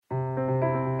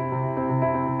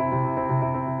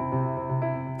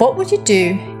What would you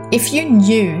do if you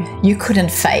knew you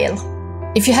couldn't fail?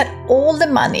 If you had all the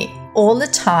money, all the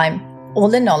time, all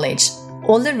the knowledge,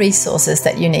 all the resources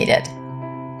that you needed?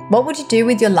 What would you do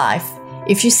with your life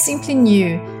if you simply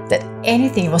knew that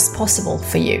anything was possible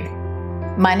for you?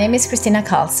 My name is Kristina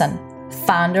Karlsson,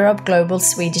 founder of global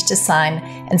Swedish design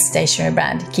and stationery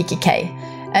brand kikki.K,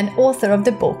 and author of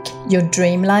the book Your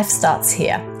Dream Life Starts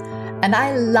Here. And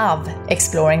I love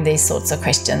exploring these sorts of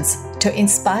questions to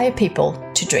inspire people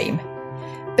to dream.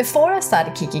 Before I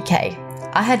started kikki.K,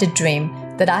 I had a dream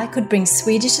that I could bring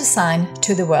Swedish design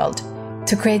to the world,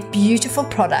 to create beautiful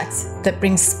products that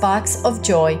bring sparks of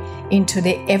joy into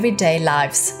the everyday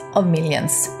lives of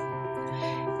millions.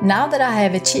 Now that I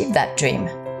have achieved that dream,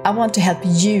 I want to help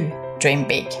you dream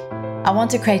big. I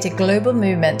want to create a global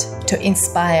movement to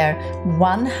inspire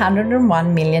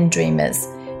 101 million dreamers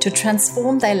to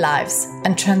transform their lives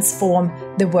and transform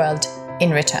the world in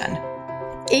return.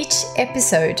 Each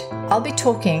episode, I'll be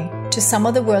talking to some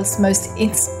of the world's most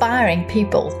inspiring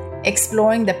people,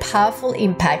 exploring the powerful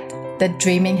impact that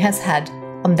dreaming has had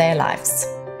on their lives.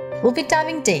 We'll be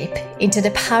diving deep into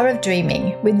the power of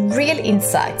dreaming with real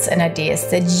insights and ideas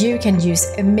that you can use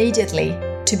immediately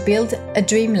to build a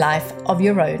dream life of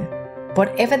your own,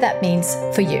 whatever that means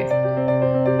for you.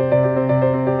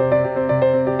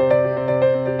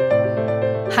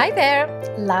 Hi there!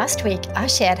 Last week I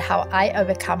shared how I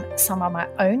overcome some of my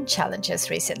own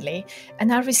challenges recently,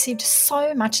 and I received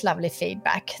so much lovely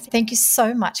feedback. Thank you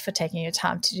so much for taking your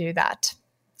time to do that.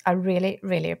 I really,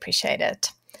 really appreciate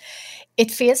it. It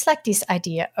feels like this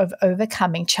idea of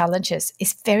overcoming challenges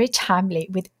is very timely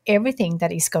with everything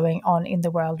that is going on in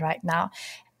the world right now,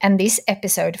 and this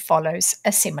episode follows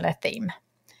a similar theme.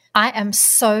 I am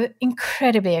so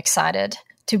incredibly excited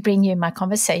to bring you my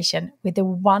conversation with the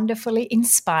wonderfully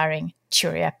inspiring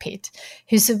Turia Pitt,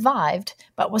 who survived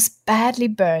but was badly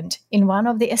burned in one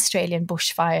of the Australian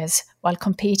bushfires while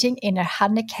competing in a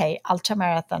 100k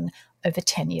ultramarathon over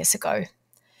 10 years ago.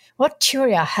 What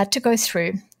Turia had to go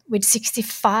through, with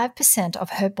 65%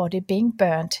 of her body being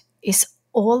burnt, is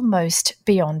almost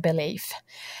beyond belief.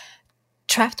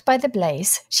 Trapped by the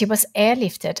blaze, she was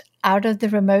airlifted out of the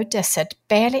remote desert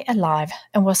barely alive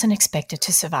and wasn't expected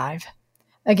to survive.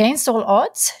 Against all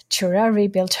odds, Turia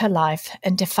rebuilt her life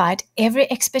and defied every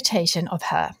expectation of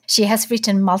her. She has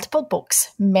written multiple books,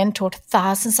 mentored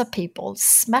thousands of people,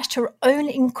 smashed her own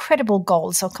incredible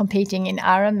goals of competing in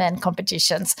Ironman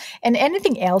competitions, and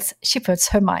anything else she puts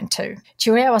her mind to.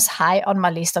 Turia was high on my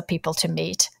list of people to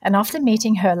meet, and after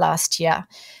meeting her last year,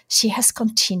 she has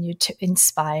continued to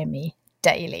inspire me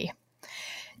daily.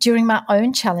 During my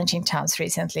own challenging times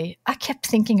recently, I kept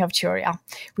thinking of Turia,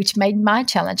 which made my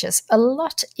challenges a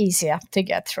lot easier to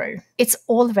get through. It's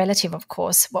all relative, of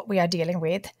course, what we are dealing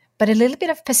with, but a little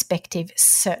bit of perspective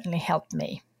certainly helped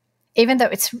me. Even though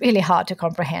it's really hard to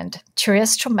comprehend,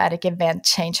 Turia's traumatic event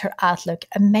changed her outlook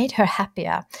and made her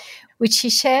happier, which she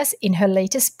shares in her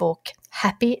latest book,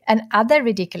 Happy and Other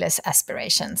Ridiculous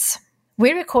Aspirations.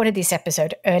 We recorded this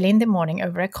episode early in the morning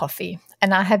over a coffee,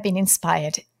 and I have been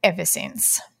inspired ever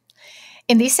since.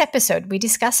 In this episode, we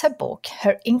discuss her book,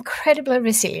 her incredible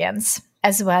resilience,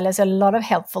 as well as a lot of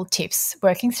helpful tips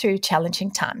working through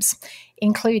challenging times,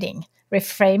 including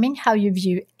reframing how you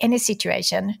view any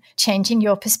situation, changing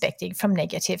your perspective from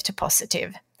negative to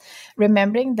positive,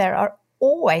 remembering there are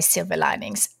always silver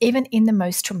linings, even in the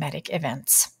most traumatic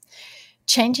events,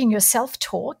 changing your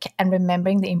self-talk and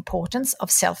remembering the importance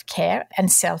of self-care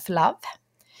and self-love,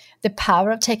 the power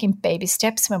of taking baby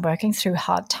steps when working through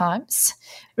hard times,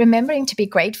 remembering to be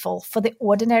grateful for the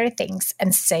ordinary things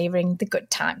and savoring the good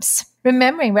times,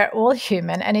 remembering we're all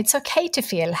human and it's okay to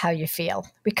feel how you feel.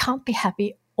 We can't be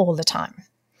happy all the time,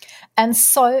 and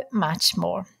so much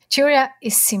more. Turia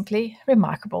is simply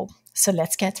remarkable, so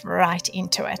let's get right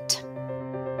into it.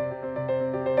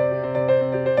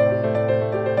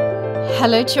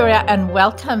 Hello, Turia, and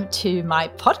welcome to my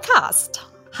podcast.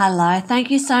 Hello,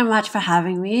 thank you so much for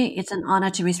having me. It's an honor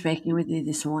to be speaking with you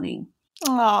this morning.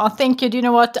 Oh, thank you. Do you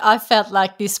know what? I felt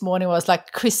like this morning was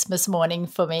like Christmas morning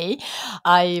for me.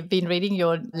 I've been reading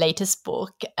your latest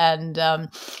book, and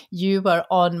you were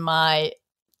on my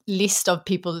list of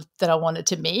people that I wanted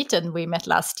to meet, and we met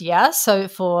last year. So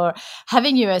for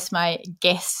having you as my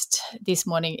guest this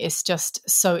morning is just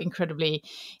so incredibly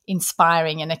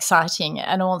inspiring and exciting,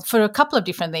 and all for a couple of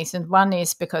different reasons. One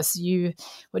is because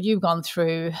what you've gone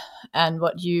through and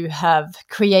what you have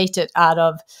created out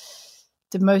of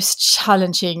the most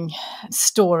challenging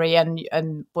story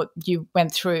and what you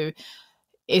went through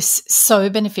is so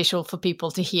beneficial for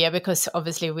people to hear, because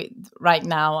obviously right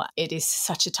now it is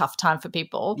such a tough time for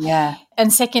people. Yeah.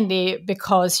 And secondly,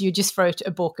 because you just wrote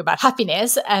a book about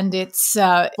happiness, and it's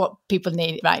what people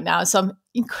need right now. So I'm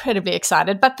incredibly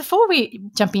excited. But before we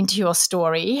jump into your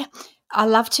story, I'd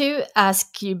love to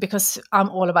ask you, because I'm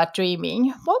all about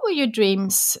dreaming, what were your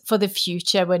dreams for the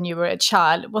future when you were a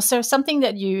child? Was there something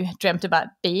that you dreamt about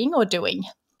being or doing?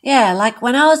 Yeah, like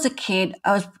when I was a kid,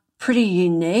 I was pretty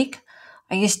unique.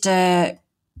 I used to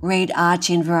read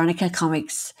Archie and Veronica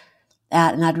comics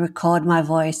out, and I'd record my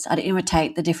voice. I'd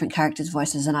imitate the different characters'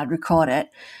 voices and I'd record it.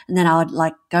 And then I would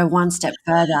like go one step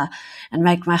further and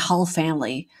make my whole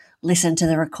family listen to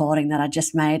the recording that I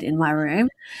just made in my room.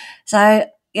 So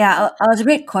yeah, I was a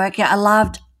bit quirky. I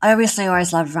obviously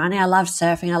always loved running. I loved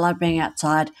surfing. I loved being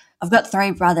outside. I've got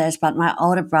 3 brothers, but my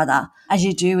older brother, as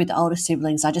you do with the older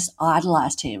siblings, I just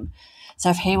idolized him. So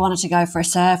if he wanted to go for a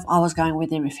surf, I was going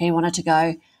with him. If he wanted to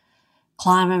go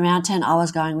climb a mountain, I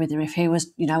was going with him. If he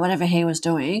was, whatever he was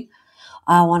doing,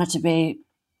 I wanted to be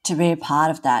a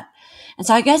part of that. And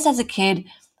so I guess as a kid,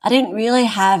 I didn't really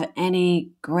have any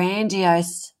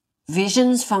grandiose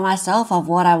visions for myself of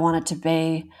what I wanted to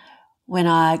be when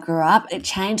I grew up. It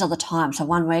changed all the time. So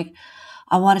one week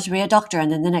I wanted to be a doctor,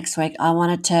 and then the next week I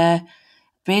wanted to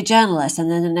be a journalist, and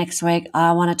then the next week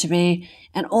I wanted to be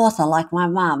an author like my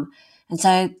mum. And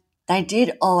so they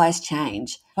did always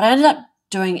change. But I ended up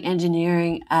doing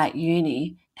engineering at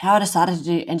uni. How I decided to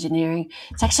do engineering,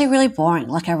 it's actually really boring.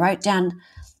 Like I wrote down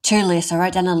 2 lists. I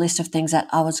wrote down a list of things that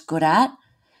I was good at,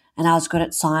 and I was good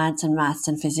at science and maths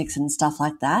and physics and stuff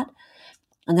like that.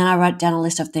 And then I wrote down a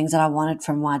list of things that I wanted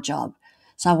from my job.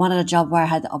 So I wanted a job where I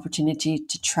had the opportunity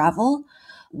to travel,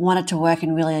 wanted to work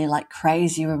in really like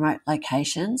crazy remote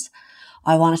locations.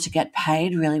 I wanted to get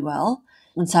paid really well.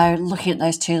 And so looking at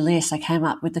those 2 lists, I came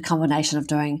up with the combination of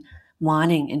doing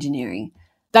mining engineering.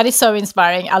 That is so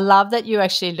inspiring. I love that you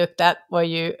actually looked at what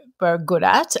you were good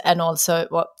at and also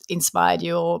what inspired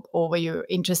you or were you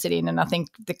interested in. And I think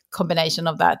the combination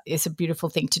of that is a beautiful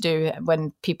thing to do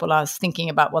when people are thinking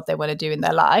about what they want to do in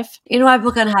their life. In my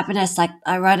book on happiness, like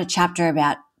I wrote a chapter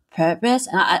about purpose,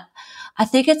 and I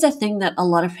think it's a thing that a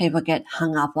lot of people get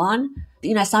hung up on.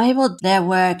 Some people, their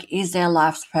work is their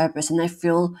life's purpose, and they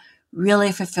feel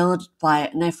really fulfilled by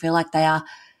it, and they feel like they are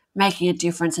making a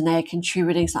difference and they are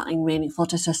contributing something meaningful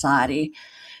to society.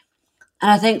 And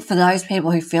I think for those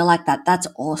people who feel like that, that's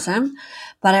awesome.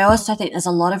 But I also think there's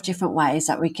a lot of different ways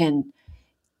that we can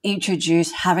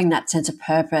introduce having that sense of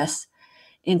purpose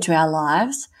into our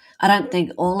lives. I don't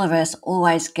think all of us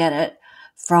always get it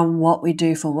from what we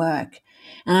do for work.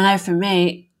 And I know for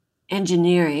me,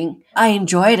 engineering, I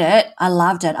enjoyed it. I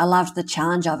loved it. I loved the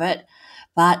challenge of it.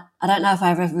 But I don't know if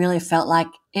I ever really felt like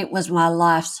it was my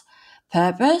life's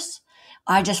purpose.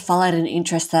 I just followed an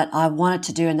interest that I wanted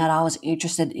to do and that I was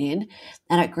interested in,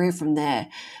 and it grew from there.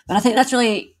 But I think that's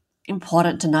really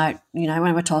important to note,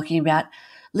 when we're talking about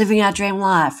living our dream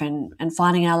life and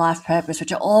finding our life purpose,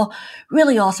 which are all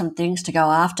really awesome things to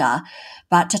go after,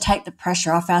 but to take the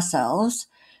pressure off ourselves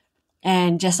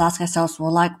and just ask ourselves,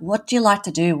 well, like, what do you like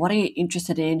to do? What are you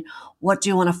interested in? What do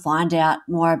you want to find out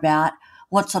more about?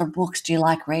 What sort of books do you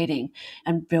like reading?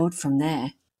 And build from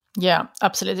there. Yeah,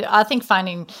 absolutely. I think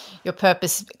finding your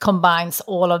purpose combines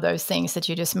all of those things that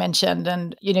you just mentioned.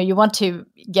 And, you want to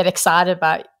get excited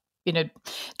about,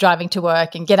 driving to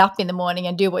work and get up in the morning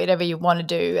and do whatever you want to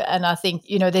do. And I think,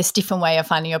 there's different way of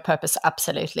finding your purpose.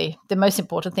 Absolutely. The most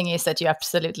important thing is that you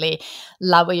absolutely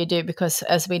love what you do, because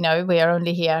as we know, we are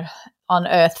only here on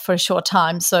earth for a short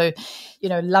time. So,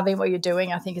 loving what you're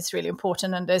doing, I think is really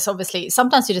important. And there's obviously,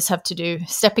 sometimes you just have to do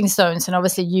stepping stones, and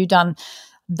obviously you've done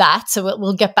that. So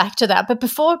we'll get back to that. But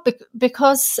before,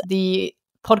 because the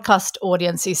podcast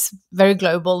audience is very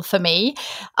global for me,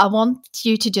 I want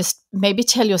you to just maybe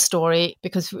tell your story,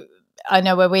 because I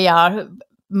know where we are,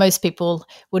 most people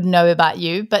would know about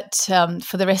you, but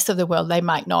for the rest of the world, they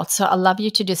might not. So I'd love you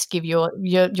to just give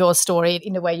your story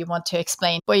in the way you want to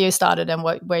explain where you started and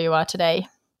where you are today.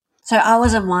 So I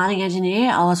was a mining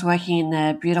engineer. I was working in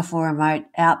the beautiful remote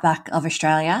outback of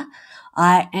Australia.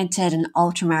 I entered an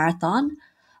ultramarathon.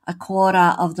 A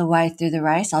quarter of the way through the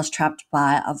race, I was trapped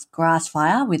by a grass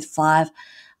fire with 5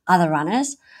 other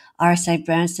runners. I received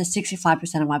burns to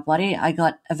 65% of my body. I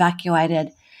got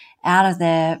evacuated out of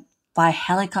there by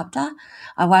helicopter.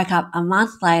 I woke up a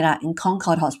month later in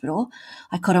Concord Hospital.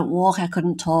 I couldn't walk, I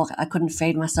couldn't talk, I couldn't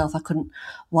feed myself, I couldn't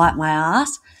wipe my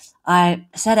ass. I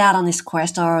set out on this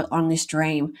quest or on this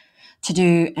dream to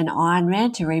do an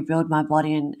Ironman, to rebuild my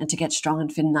body and to get strong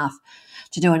and fit enough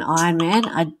to do an Ironman.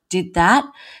 I did that.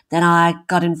 Then I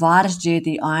got invited to do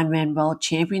the Ironman World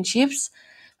Championships.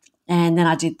 And then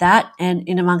I did that. And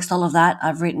in amongst all of that,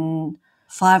 I've written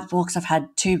 5 books. I've had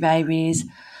 2 babies.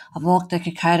 I've walked the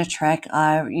Kokoda Trek.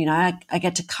 I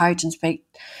get to coach and speak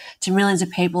to millions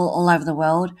of people all over the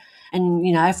world. And,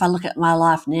 if I look at my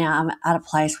life now, I'm at a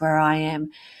place where I am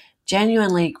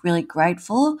genuinely really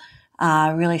grateful,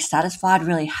 really satisfied,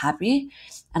 really happy.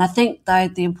 And I think, though,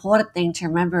 the important thing to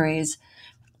remember is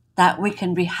that we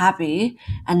can be happy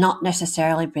and not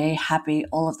necessarily be happy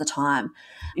all of the time.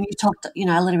 And you talked,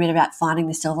 a little bit about finding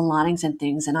the silver linings and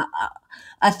things. And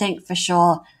I think for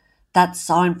sure that's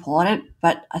so important.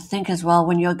 But I think as well,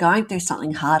 when you're going through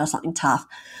something hard or something tough,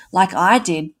 like I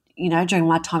did, during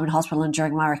my time in hospital and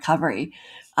during my recovery,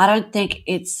 I don't think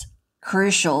it's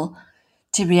crucial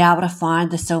to be able to find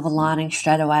the silver lining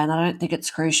straight away. And I don't think it's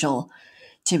crucial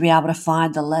to be able to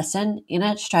find the lesson in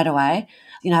it straight away.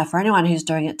 For anyone who's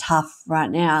doing it tough right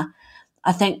now,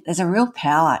 I think there's a real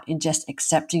power in just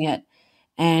accepting it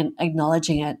and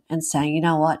acknowledging it and saying, you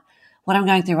know what I'm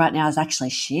going through right now is actually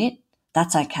shit.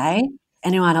 That's okay.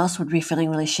 Anyone else would be feeling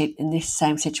really shit in this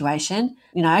same situation.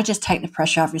 Just take the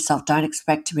pressure off yourself. Don't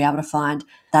expect to be able to find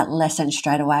that lesson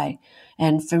straight away.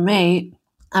 And for me,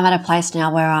 I'm at a place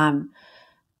now where I'm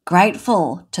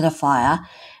grateful to the fire.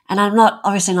 And I'm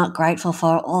obviously not grateful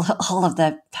for all of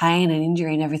the pain and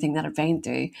injury and everything that I've been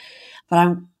through, but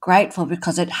I'm grateful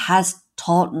because it has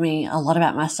taught me a lot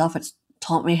about myself. It's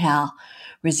taught me how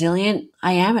resilient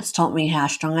I am. It's taught me how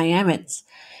strong I am. It's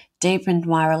deepened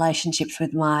my relationships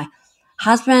with my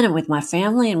husband and with my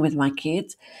family and with my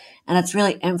kids. And it's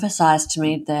really emphasized to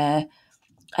me the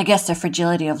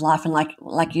fragility of life. And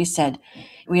like you said,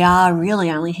 we are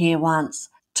really only here once.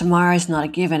 Tomorrow's not a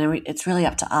given, and it's really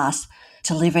up to us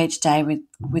to live each day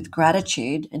with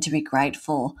gratitude and to be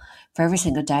grateful for every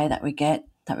single day that we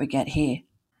get here.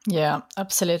 Yeah,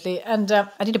 absolutely. And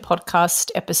I did a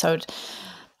podcast episode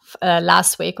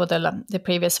last week, or the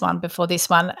previous one before this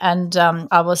one, and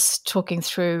I was talking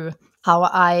through how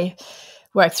I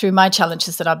work through my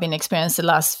challenges that I've been experiencing the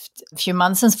last few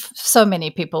months. And so many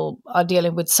people are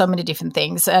dealing with so many different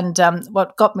things. And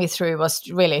what got me through was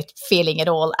really feeling it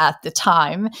all at the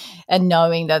time and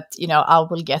knowing that, I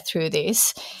will get through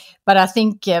this. But I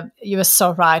think you were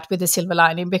so right with the silver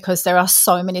lining, because there are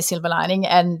so many silver lining.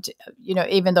 And,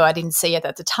 even though I didn't see it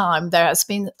at the time, there has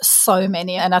been so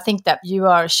many. And I think that you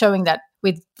are showing that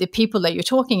with the people that you're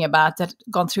talking about that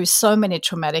gone through so many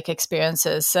traumatic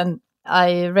experiences. And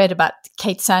I read about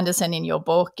Kate Sanderson in your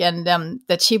book, and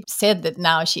that she said that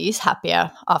now she is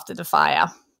happier after the fire.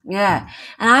 Yeah.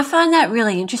 And I find that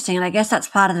really interesting. And I guess that's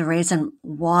part of the reason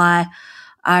why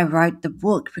I wrote the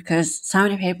book, because so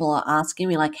many people are asking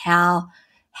me, like, how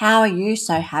are you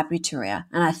so happy, Turia?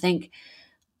 And I think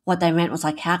what they meant was,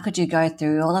 like, how could you go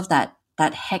through all of that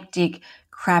hectic,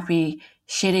 crappy,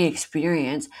 shitty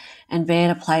experience and be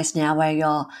at a place now where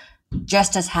you're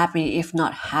just as happy, if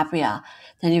not happier,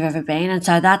 than you've ever been? And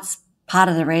so that's part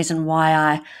of the reason why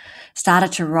I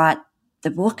started to write the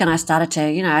book. And I started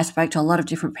to, I spoke to a lot of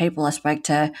different people. I spoke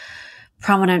to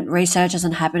prominent researchers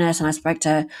on happiness, and I spoke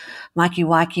to Mikey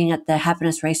Viking at the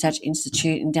Happiness Research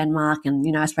Institute in Denmark,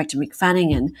 and I spoke to Mick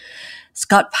Fanning and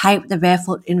Scott Pape, the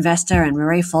Barefoot Investor, and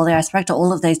Marie Forleo. I spoke to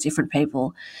all of these different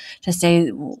people to see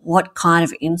what kind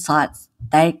of insights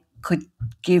they could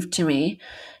give to me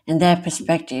and their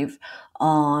perspective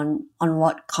on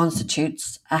what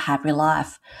constitutes a happy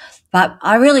life. But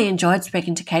I really enjoyed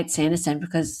speaking to Kate Sanderson,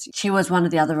 because she was one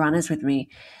of the other runners with me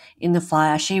in the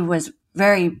fire. She was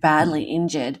very badly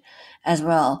injured as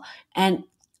well. And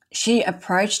she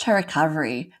approached her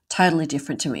recovery totally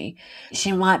different to me.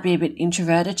 She might be a bit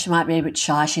introverted. She might be a bit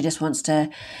shy. She just wants to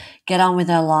get on with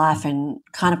her life and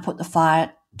kind of put the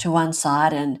fire to one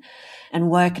side and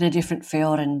work in a different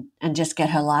field and just get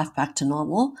her life back to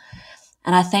normal.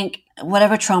 And I think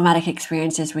whatever traumatic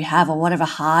experiences we have, or whatever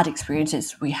hard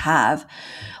experiences we have,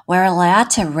 we're allowed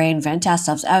to reinvent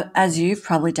ourselves, as you've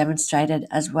probably demonstrated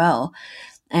as well.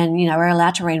 And, we're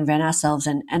allowed to reinvent ourselves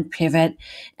and pivot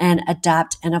and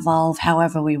adapt and evolve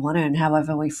however we want to and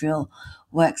however we feel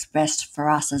works best for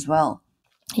us as well.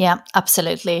 Yeah,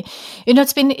 absolutely.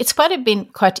 It's been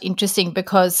quite interesting,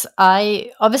 because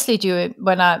I obviously do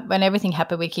when everything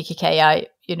happened with KKK,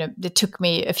 it took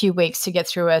me a few weeks to get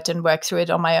through it and work through it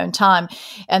on my own time.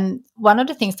 And one of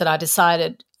the things that I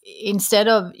decided, instead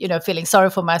of, feeling sorry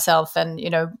for myself and,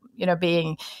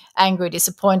 being angry,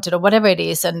 disappointed, or whatever it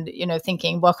is, and,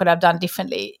 thinking, what could I have done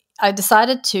differently? I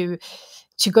decided to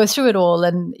to go through it all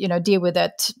and, deal with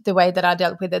it the way that I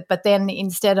dealt with it. But then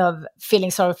instead of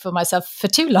feeling sorry for myself for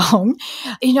too long,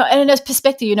 and in a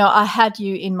perspective, I had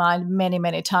you in mind many,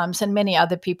 many times, and many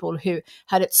other people who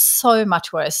had it so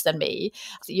much worse than me.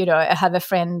 I have a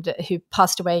friend who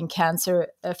passed away in cancer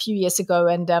a few years ago,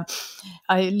 and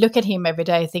I look at him every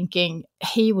day thinking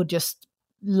he would just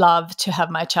love to have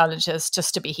my challenges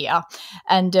just to be here.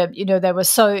 And, there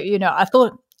was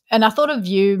I thought of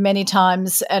you many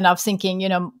times, and I was thinking,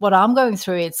 what I'm going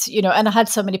through, it's, and I had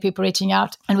so many people reaching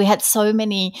out, and we had so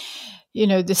many,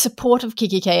 the support of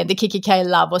Kikki K and the Kikki K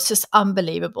love was just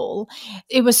unbelievable.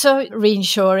 It was so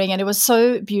reassuring and it was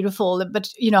so beautiful, but,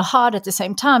 hard at the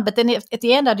same time. But then at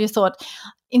the end, I just thought,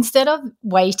 instead of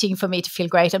waiting for me to feel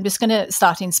great, I'm just going to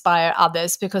start to inspire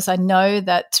others, because I know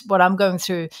that what I'm going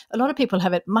through, a lot of people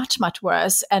have it much, much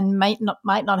worse and might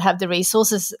not have the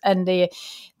resources and the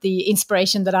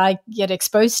inspiration that I get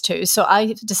exposed to. So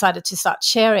I decided to start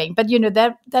sharing. But,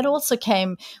 that also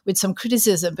came with some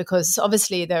criticism, because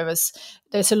obviously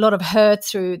there's a lot of hurt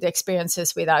through the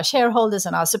experiences with our shareholders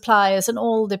and our suppliers and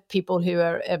all the people who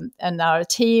are and our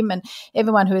team and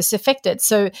everyone who is affected.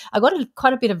 So I got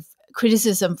quite a bit of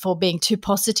criticism for being too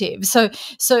positive. So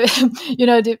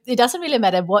it doesn't really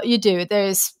matter what you do.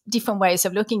 There's different ways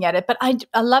of looking at it. But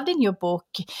I loved in your book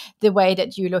the way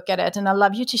that you look at it, and I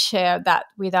love you to share that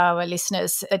with our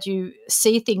listeners, that you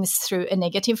see things through a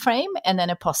negative frame and then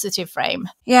a positive frame.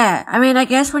 Yeah, I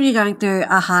guess when you're going through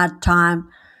a hard time,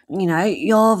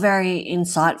 you're very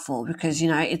insightful, because,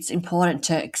 it's important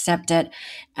to accept it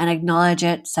and acknowledge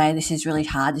it, say this is really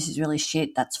hard, this is really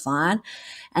shit, that's fine.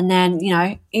 And then,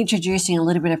 introducing a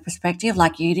little bit of perspective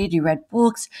like you did. You read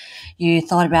books, you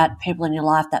thought about people in your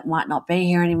life that might not be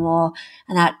here anymore,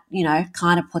 and that,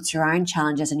 kind of puts your own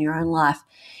challenges in your own life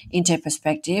into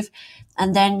perspective.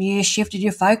 And then you shifted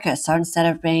your focus. So instead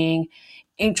of being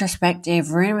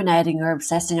introspective, ruminating or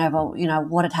obsessing over,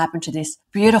 what had happened to this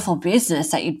beautiful business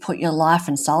that you'd put your life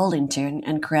and soul into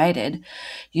and created,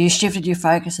 you shifted your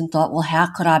focus and thought, well, how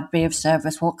could I be of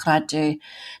service? What could I do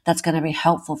that's going to be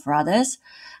helpful for others?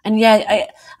 And yeah,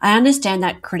 I understand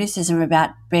that criticism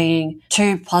about being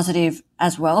too positive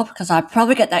as well, because I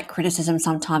probably get that criticism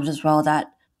sometimes as well,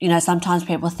 that, sometimes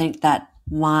people think that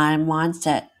my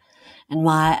mindset and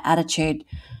my attitude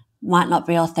might not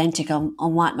be authentic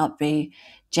or might not be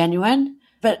genuine.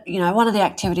 But, one of the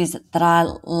activities that I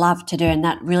love to do, and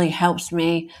that really helps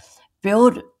me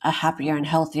build a happier and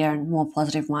healthier and more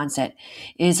positive mindset,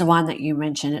 is the one that you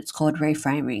mentioned. It's called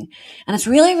reframing. And it's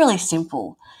really, really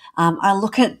simple. I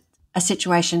look at a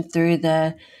situation through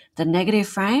the negative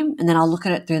frame, and then I'll look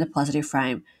at it through the positive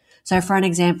frame. So for an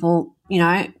example,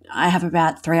 I have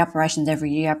about 3 operations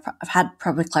every year. I've had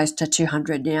probably close to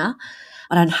 200 now.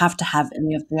 I don't have to have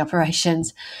any of the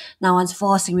operations. No one's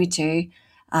forcing me to,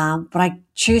 but I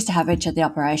choose to have each of the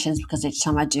operations because each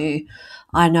time I do,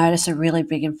 I notice a really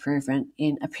big improvement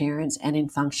in appearance and in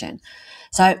function.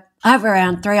 So I have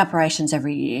around 3 operations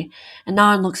every year, and no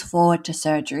one looks forward to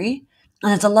surgery.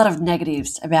 And there's a lot of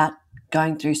negatives about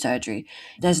going through surgery.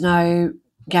 There's no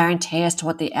guarantee as to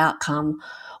what the outcome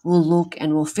will look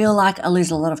and will feel like. I lose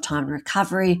a lot of time in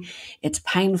recovery. It's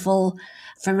painful.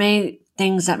 For me,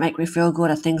 things that make me feel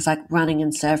good are things like running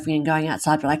and surfing and going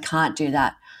outside, but I can't do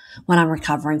that when I'm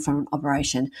recovering from an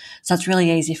operation. So it's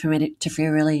really easy for me to feel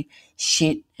really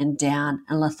shit and down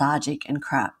and lethargic and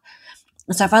crap.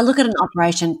 And so if I look at an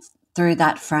operation through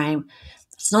that frame,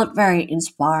 it's not very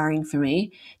inspiring for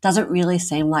me. It doesn't really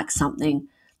seem like something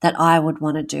that I would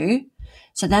want to do.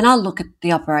 So then I'll look at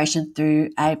the operation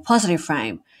through a positive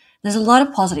frame. There's a lot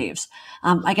of positives.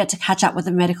 I get to catch up with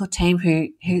the medical team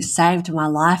who saved my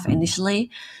life initially.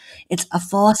 It's a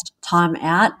forced time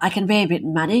out. I can be a bit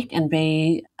manic and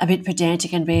be a bit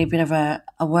pedantic and be a bit of a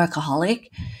workaholic.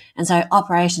 And so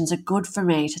operations are good for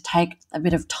me to take a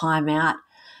bit of time out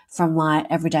from my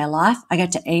everyday life. I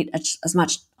get to eat as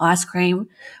much ice cream,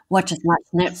 watch as much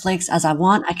Netflix as I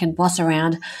want. I can boss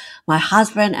around my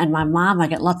husband and my mum. I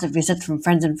get lots of visits from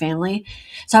friends and family.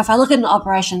 So if I look at an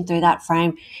operation through that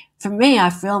frame, for me, I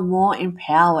feel more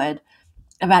empowered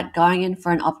about going in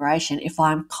for an operation if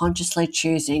I'm consciously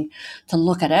choosing to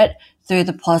look at it through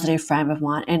the positive frame of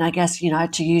mind. And I guess,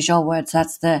 to use your words,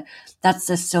 that's the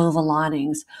silver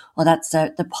linings, or that's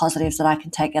the positives that I can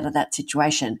take out of that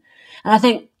situation. And I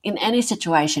think in any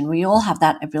situation, we all have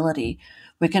that ability.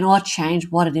 We can all change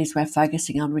what it is we're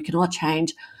focusing on. We can all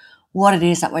change what it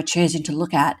is that we're choosing to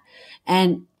look at.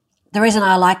 And the reason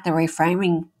I like the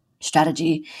reframing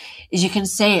strategy is you can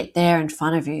see it there in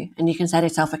front of you, and you can say to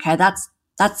yourself, okay, that's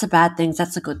the bad things,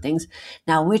 that's the good things.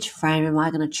 Now, which frame am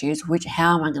I going to choose?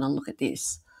 How am I going to look at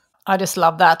this? I just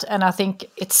love that. And I think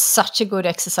it's such a good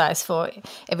exercise for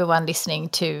everyone listening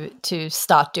to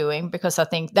start doing, because I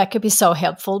think that could be so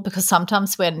helpful, because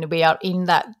sometimes when we are in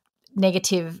that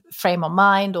negative frame of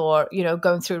mind, or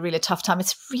going through a really tough time,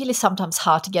 it's really sometimes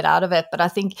hard to get out of it. But I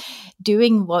think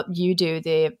doing what you do,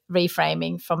 the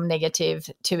reframing from negative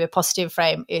to a positive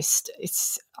frame,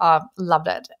 it's loved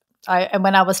it. And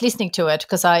when I was listening to it,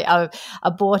 because I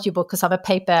bought your book, because I'm a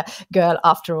paper girl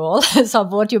after all, so I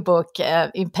bought your book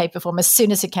in paper form as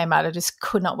soon as it came out. I just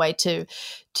could not wait to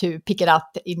pick it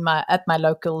up at my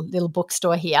local little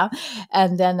bookstore here,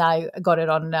 and then I got it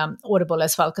on Audible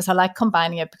as well, because I like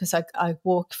combining it, because I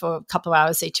walk for a couple of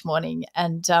hours each morning,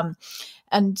 and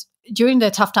during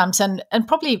the tough times, and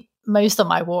probably most of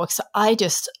my walks, I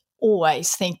just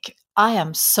always think, I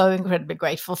am so incredibly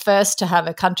grateful, first, to have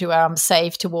a country where I'm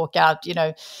safe to walk out,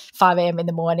 5 a.m. in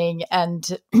the morning,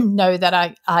 and know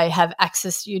that I have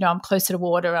access, I'm close to the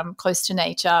water, I'm close to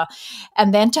nature,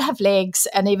 and then to have legs,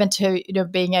 and even to,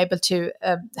 being able to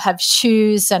have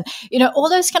shoes, and, all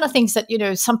those kind of things that,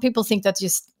 some people think that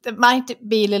might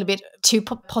be a little bit too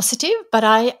positive, but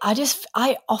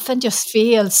I often just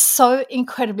feel so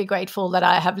incredibly grateful that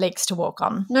I have legs to walk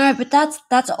on. No, but that's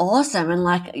awesome. And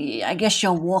I guess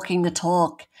you're walking the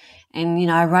talk.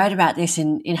 And, I wrote about this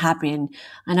in Happy, and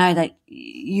I know that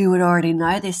you would already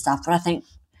know this stuff, but I think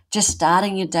just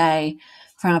starting your day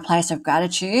from a place of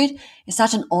gratitude is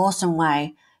such an awesome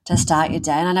way to start your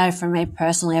day. And I know for me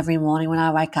personally, every morning when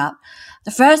I wake up,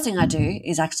 the first thing I do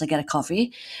is actually get a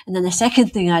coffee. And then the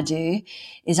second thing I do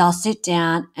is I'll sit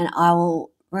down and I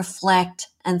will reflect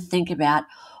and think about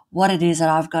what it is that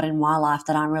I've got in my life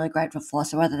that I'm really grateful for.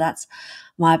 So whether that's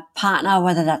my partner,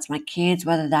 whether that's my kids,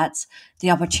 whether that's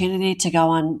the opportunity to go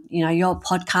on, your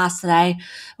podcast today,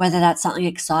 whether that's something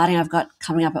exciting I've got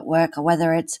coming up at work, or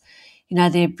whether it's,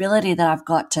 the ability that I've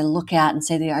got to look out and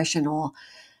see the ocean, or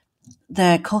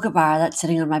the kookaburra that's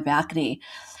sitting on my balcony.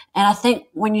 And I think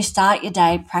when you start your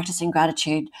day practicing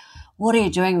gratitude, what are you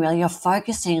doing really? You're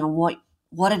focusing on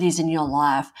what it is in your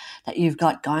life that you've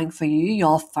got going for you.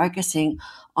 You're focusing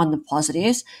on the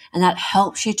positives, and that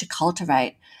helps you to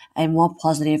cultivate a more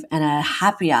positive and a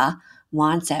happier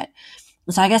mindset.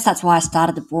 And so I guess that's why I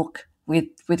started the book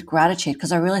with gratitude,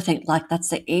 because I really think that's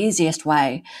the easiest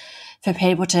way for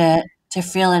people to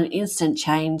feel an instant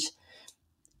change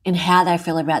in how they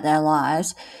feel about their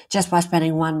lives, just by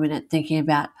spending 1 minute thinking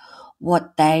about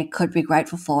what they could be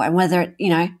grateful for, and whether,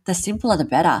 the simpler the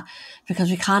better,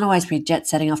 because we can't always be jet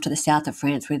setting off to the south of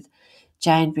France with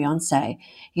Jay and Beyonce,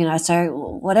 so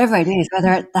whatever it is,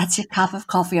 whether that's your cup of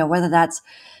coffee, or whether that's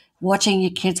watching your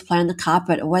kids play on the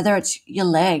carpet, or whether it's your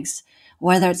legs,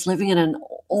 whether it's living in an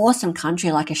awesome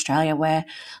country like Australia where,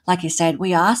 like you said,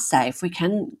 we are safe. We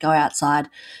can go outside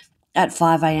at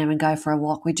 5 a.m. and go for a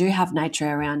walk. We do have nature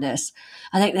around us.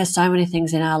 I think there's so many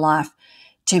things in our life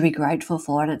to be grateful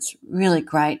for, and it's really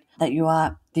great that you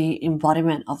are the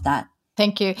embodiment of that.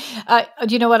 Thank you.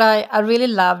 You know what? I really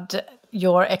loved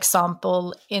your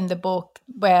example in the book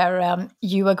where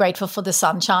you were grateful for the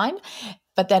sunshine,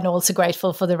 but then also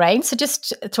grateful for the rain. So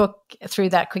just talk through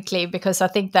that quickly, because I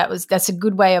think that's a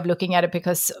good way of looking at it,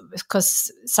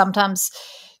 because sometimes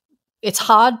it's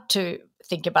hard to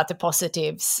think about the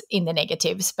positives in the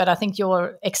negatives. But I think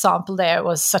your example there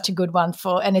was such a good one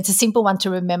and it's a simple one to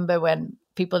remember when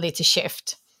people need to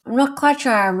shift. I'm not quite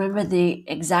sure I remember the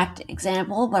exact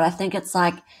example, but I think it's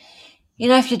like,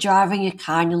 if you're driving your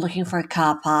car and you're looking for a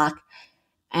car park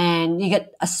and you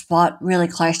get a spot really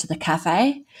close to the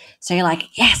cafe, so you're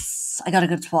like, yes, I got a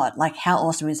good spot. Like, how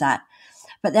awesome is that?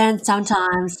 But then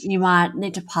sometimes you might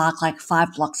need to park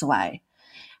 5 blocks away.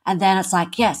 And then it's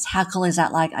like, yes, how cool is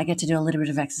that? I get to do a little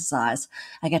bit of exercise.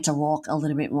 I get to walk a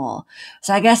little bit more.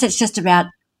 So I guess it's just about,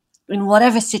 in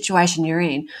whatever situation you're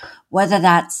in, whether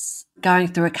that's going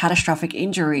through a catastrophic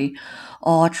injury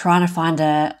or trying to find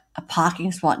a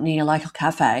parking spot near your local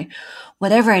cafe,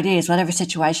 whatever it is, whatever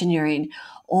situation you're in,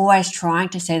 always trying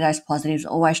to see those positives,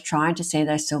 always trying to see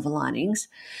those silver linings.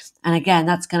 And again,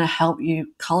 that's going to help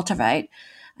you cultivate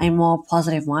a more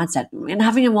positive mindset. And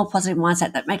having a more positive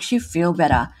mindset, that makes you feel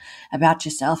better about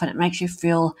yourself, and it makes you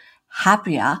feel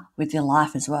happier with your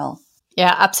life as well.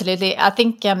 Yeah, absolutely. I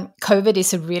think COVID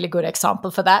is a really good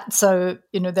example for that. So,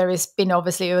 there has been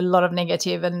obviously a lot of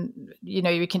negative, and,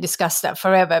 we can discuss that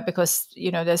forever because,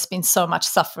 there's been so much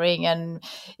suffering. And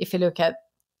if you look at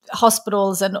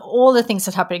hospitals and all the things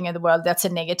that are happening in the world, that's a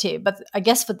negative. But I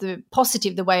guess for the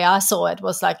positive, the way I saw it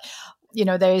was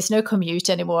there is no commute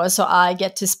anymore. So I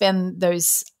get to spend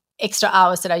those extra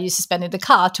hours that I used to spend in the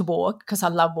car to walk, because I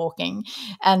love walking.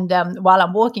 And while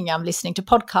I'm walking, I'm listening to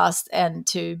podcasts and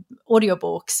to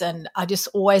audiobooks, and I just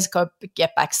always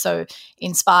get back so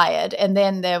inspired. And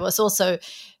then there was also,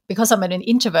 because I'm an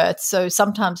introvert, so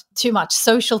sometimes too much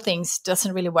social things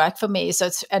doesn't really work for me. So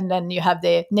and then you have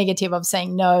the negative of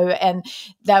saying no. And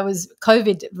that was,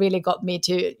 COVID really got me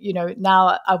to,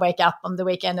 now I wake up on the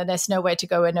weekend and there's nowhere to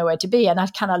go and nowhere to be. And I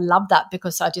kind of love that,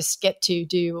 because I just get to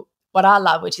do what I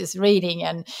love, which is reading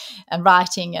and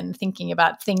writing and thinking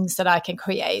about things that I can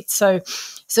create. So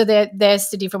there's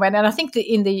the different way. And I think that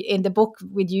in the book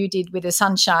with you did with the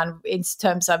sunshine, in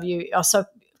terms of you are so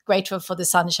grateful for the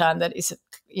sunshine that is,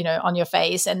 on your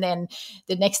face, and then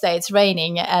the next day it's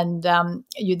raining, and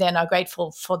you then are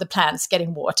grateful for the plants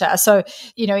getting water. So,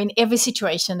 in every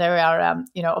situation there are,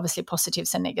 obviously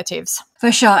positives and negatives.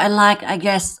 For sure. And I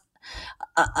guess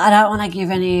I don't want to give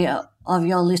any of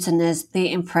your listeners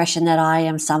the impression that I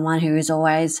am someone who is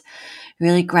always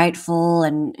really grateful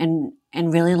and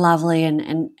really lovely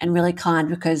and really kind,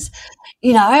 because,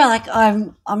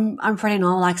 I'm pretty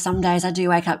normal. Like some days I do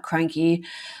wake up cranky.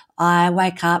 I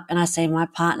wake up and I see my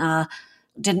partner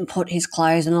didn't put his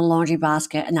clothes in a laundry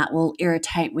basket, and that will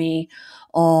irritate me.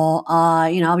 Or,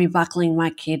 I'll be buckling my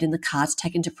kid in the car to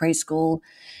take him to preschool,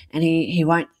 and he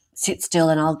won't sit still,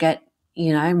 and I'll get,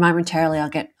 momentarily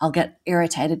I'll get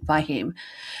irritated by him.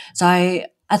 So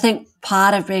I think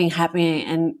part of being happy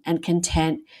and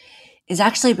content is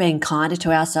actually being kinder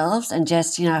to ourselves, and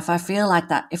just, if I feel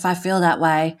that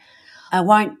way, I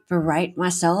won't berate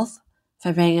myself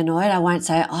for being annoyed. I won't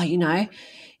say,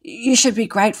 you should be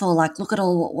grateful. Like, look at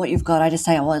all what you've got. I just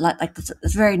say, it's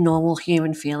a very normal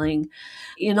human feeling.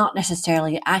 You're not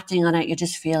necessarily acting on it. You're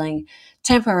just feeling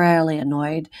temporarily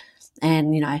annoyed,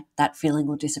 and, that feeling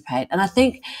will dissipate. And I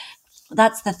think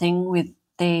that's the thing with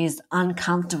these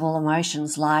uncomfortable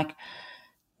emotions, like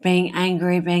being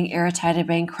angry, being irritated,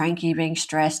 being cranky, being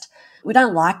stressed. We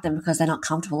don't like them because they're not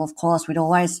comfortable, of course. We'd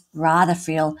always rather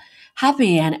feel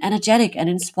happy and energetic and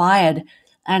inspired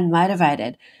and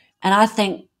motivated. And I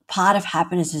think part of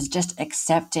happiness is just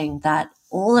accepting that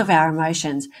all of our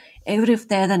emotions, even if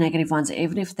they're the negative ones,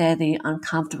 even if they're the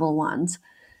uncomfortable ones,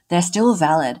 they're still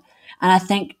valid. And I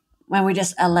think when we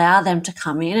just allow them to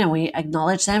come in and we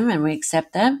acknowledge them and we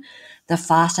accept them, the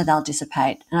faster they'll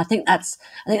dissipate. And I think that's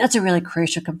a really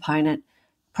crucial component,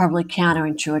 probably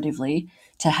counterintuitively,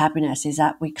 to happiness, is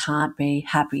that we can't be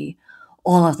happy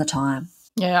all of the time.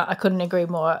 Yeah, I couldn't agree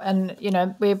more. And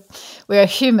we're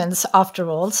humans after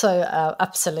all, so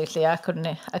absolutely, I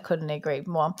couldn't agree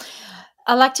more.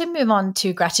 I'd like to move on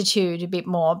to gratitude a bit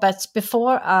more, but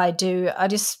before I do,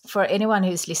 for anyone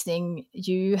who's listening,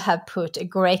 you have put a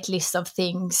great list of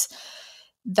things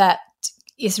that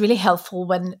is really helpful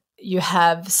when you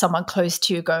have someone close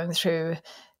to you going through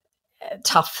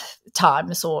tough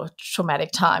times or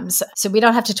traumatic times. So we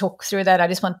don't have to talk through that. I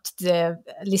just want the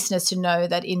listeners to know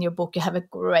that in your book you have a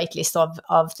great list of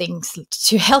things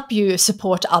to help you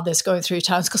support others going through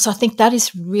times, because I think that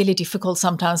is really difficult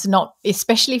sometimes, not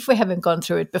especially if we haven't gone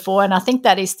through it before. And I think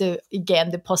that is the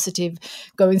positive,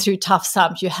 going through tough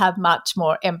times. You have much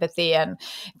more empathy and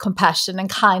compassion and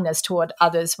kindness toward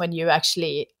others when you're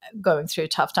actually going through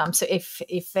tough times. So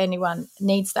if anyone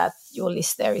needs that, your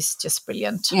list there is just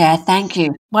brilliant. Yeah, thank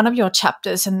you. One of your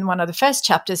chapters, and one of the first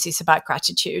chapters, is about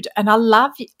gratitude. And I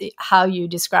love how you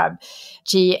describe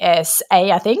GSA,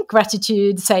 I think,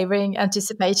 gratitude, savoring,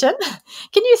 anticipation.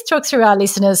 Can you talk through our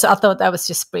listeners? I thought that was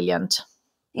just brilliant.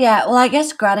 Yeah, well, I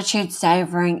guess gratitude,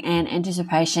 savoring, and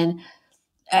anticipation,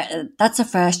 that's the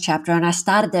first chapter. And I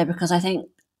started there because I think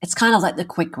it's kind of like the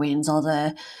quick wins,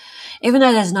 or even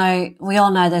though we all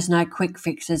know there's no quick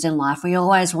fixes in life, we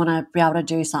always want to be able to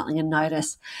do something and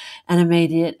notice an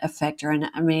immediate effect or an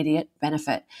immediate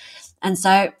benefit. And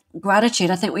so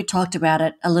gratitude, I think we talked about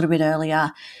it a little bit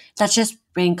earlier. That's just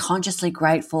being consciously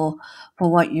grateful for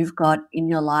what you've got in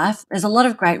your life. There's a lot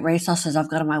of great resources I've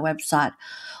got on my website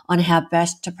on how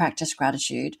best to practice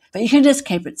gratitude, but you can just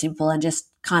keep it simple and just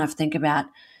kind of think about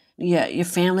your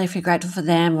family, if you're grateful for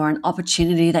them, or an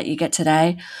opportunity that you get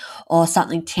today, or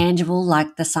something tangible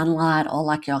like the sunlight or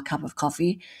like your cup of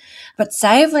coffee. But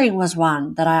savoring was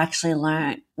one that I actually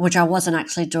learned, which I wasn't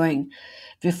actually doing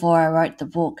before I wrote the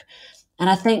book. And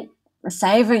I think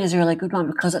savoring is a really good one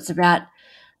because it's about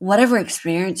whatever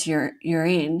experience you're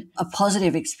in, a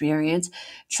positive experience,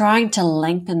 trying to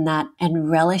lengthen that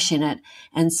and relish in it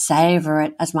and savor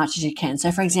it as much as you can.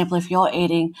 So, for example, if you're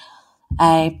eating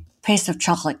a piece of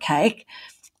chocolate cake,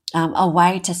 a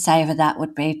way to savor that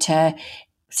would be to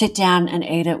sit down and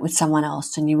eat it with someone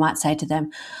else. And you might say to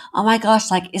them, oh my gosh,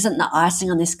 like, isn't the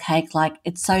icing on this cake, like,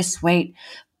 it's so sweet,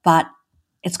 but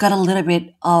it's got a little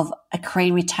bit of a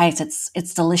creamy taste.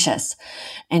 It's delicious.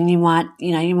 And you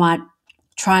might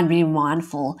try and be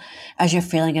mindful as you're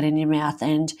feeling it in your mouth.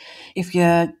 And if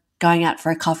you're going out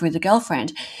for a coffee with a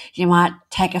girlfriend, you might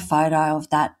take a photo of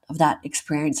that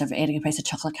experience of eating a piece of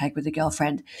chocolate cake with a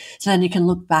girlfriend. So then you can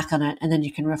look back on it and then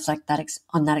you can reflect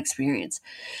on that experience.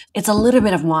 It's a little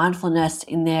bit of mindfulness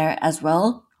in there as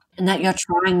well, and that you're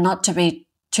trying not to be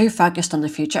too focused on the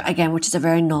future, again, which is a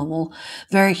very normal,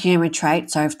 very human trait.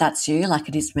 So if that's you, like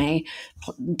it is me,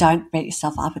 don't beat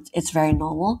yourself up. It's very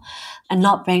normal. And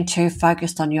not being too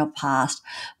focused on your past,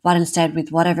 but instead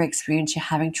with whatever experience you're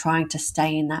having, trying to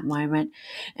stay in that moment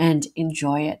and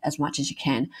enjoy it as much as you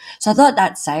can. So I thought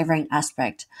that savoring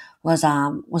aspect was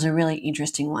a really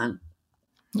interesting one.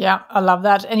 Yeah, I love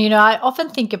that. And, I often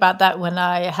think about that when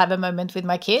I have a moment with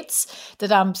my kids,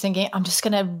 that I'm thinking, I'm just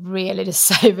going to really just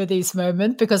savor this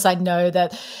moment, because I know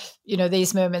that,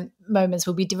 these moments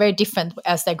will be very different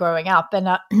as they're growing up.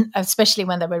 And especially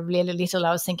when they were really little,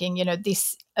 I was thinking,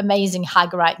 this amazing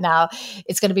hug right now,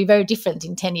 it's going to be very different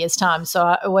in 10 years' time. So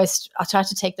I try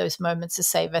to take those moments to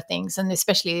savor things. And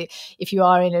especially if you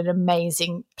are in an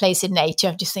amazing place in nature,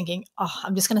 I'm just thinking,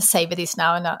 I'm just going to savor this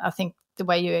now. And I think the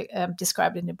way you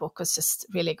described it in the book was just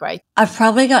really great. I've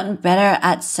probably gotten better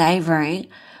at savoring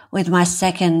with my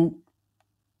second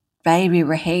baby,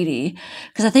 Rahidi,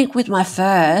 because I think with my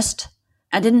first,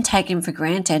 I didn't take him for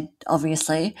granted,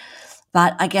 obviously,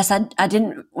 but I guess I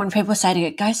didn't, when people say to you,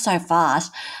 it goes so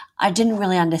fast, I didn't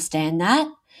really understand that.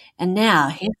 And now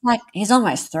he's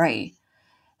almost 3.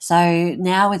 So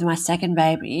now with my second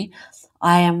baby,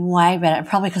 I am way better,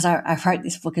 probably because I wrote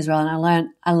this book as well, and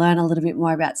I learn a little bit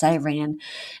more about savoring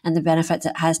and the benefits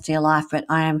it has to your life. But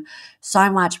I am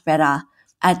so much better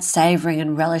at savoring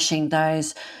and relishing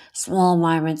those small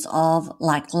moments of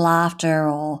like laughter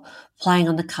or playing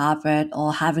on the carpet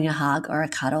or having a hug or a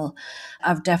cuddle.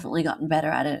 I've definitely gotten better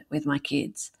at it with my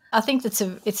kids. I think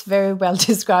it's very well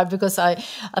described, because I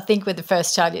think with the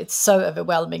first child, it's so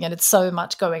overwhelming and it's so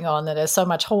much going on and there's so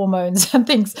much hormones and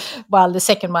things. While the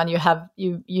second one,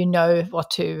 you know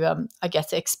what to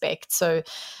expect. So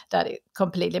that it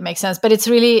completely makes sense. But it's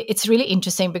really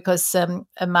interesting, because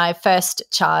my first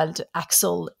child,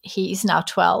 Axel, he is now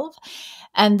 12.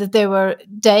 And there were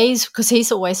days, because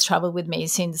he's always traveled with me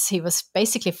since he was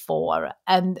basically 4.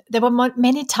 And there were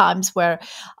many times where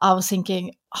I was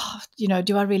thinking,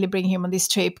 do I really bring him on this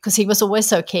trip? Because he was always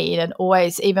so keen, and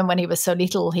always, even when he was so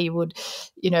little, he would,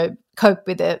 cope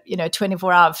with a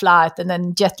 24-hour flight and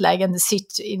then jet lag and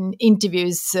sit in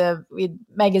interviews with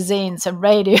magazines and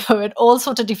radio and all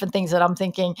sorts of different things that I'm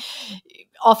thinking.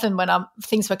 Often when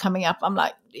things were coming up, I'm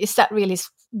like, is that really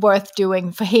worth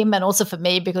doing for him and also for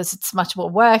me, because it's much more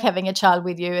work having a child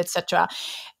with you, etc.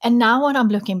 And now when I'm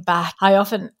looking back, I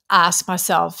often ask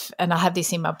myself, and I have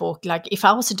this in my book, like, if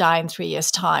I was to die in 3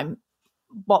 years' time,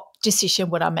 what decision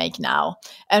would I make now?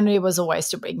 And it was always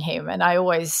to bring him. And I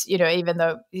always, even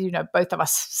though, both of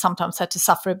us sometimes had to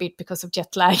suffer a bit because of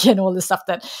jet lag and all the stuff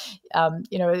that,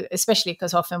 especially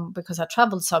because I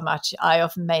traveled so much, I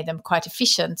often made them quite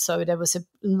efficient. So there was a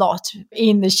lot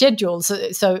in the schedule.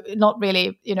 So not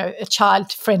really, a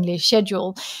child-friendly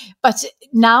schedule. But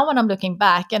now when I'm looking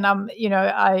back, and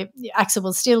Axel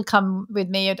will still come with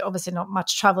me. Obviously not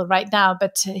much travel right now,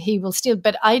 but he will still.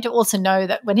 But I also know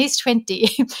that when he's 20,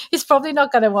 he's probably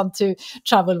not going to want to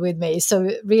travel with me.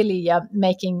 So really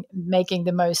making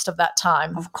the most of that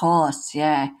time. Of course,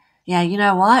 yeah. Yeah, you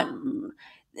know what?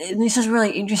 This is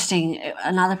really interesting.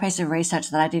 Another piece of research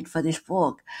that I did for this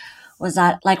book was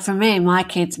that, like, for me, my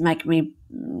kids make me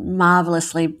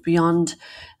marvelously beyond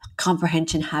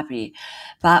comprehension happy.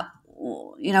 But,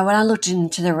 when I looked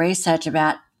into the research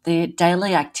about the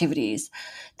daily activities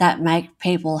that make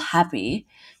people happy,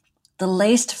 the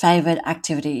least favoured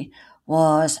activity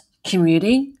was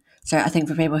commuting. So I think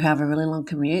for people who have a really long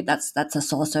commute, that's a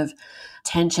source of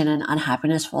tension and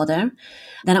unhappiness for them.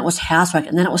 Then it was housework,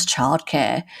 and then it was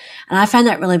childcare. And I found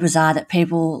that really bizarre, that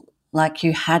people like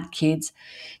who had kids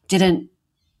didn't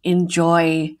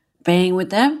enjoy being with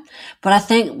them. But I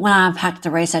think when I unpacked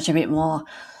the research a bit more,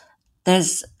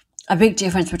 there's a big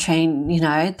difference between,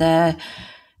 the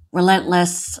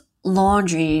relentless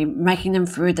laundry, making them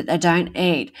food that they don't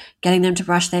eat, getting them to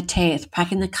brush their teeth,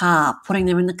 packing the car, putting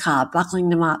them in the car, buckling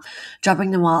them up,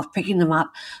 dropping them off, picking them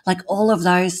up. Like, all of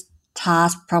those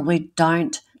tasks probably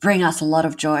don't bring us a lot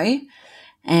of joy.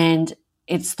 And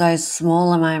it's those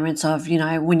smaller moments of,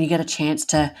 when you get a chance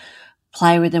to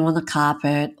play with them on the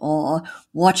carpet, or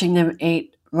watching them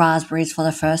eat raspberries for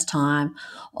the first time,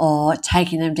 or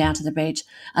taking them down to the beach.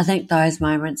 I think those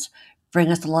moments bring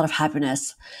us a lot of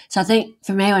happiness. So I think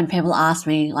for me, when people ask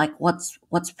me, like, what's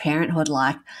parenthood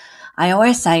like, I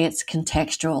always say it's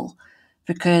contextual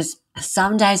because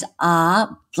some days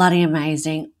are bloody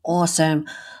amazing, awesome.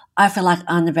 I feel like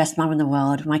I'm the best mum in the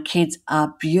world. My kids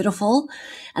are beautiful.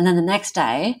 And then the next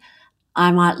day,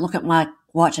 I might look at my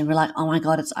watch and be like, oh my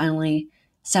God, it's only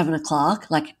 7 o'clock.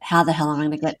 Like, how the hell am I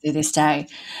going to get through this day?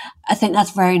 I think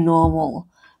that's very normal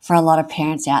for a lot of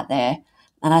parents out there.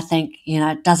 And I think,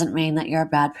 it doesn't mean that you're a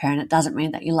bad parent. It doesn't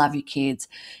mean that you love your kids,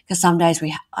 because some days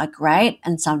we are great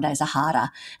and some days are harder.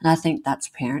 And I think that's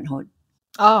parenthood.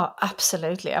 Oh,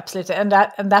 absolutely, absolutely. And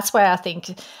that's why I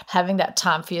think having that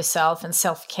time for yourself and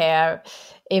self-care,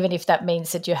 even if that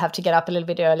means that you have to get up a little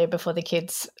bit earlier before the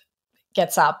kids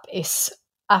gets up, is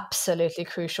absolutely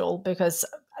crucial, because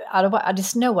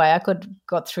there's no way I could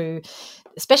got through,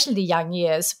 especially the young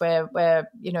years where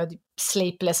the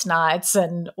sleepless nights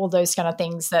and all those kind of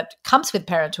things that comes with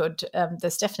parenthood.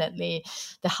 There's definitely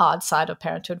the hard side of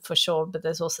parenthood for sure, but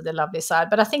there's also the lovely side.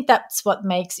 But I think that's what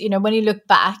makes, when you look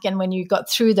back and when you got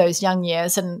through those young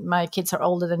years, and my kids are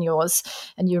older than yours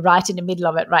and you're right in the middle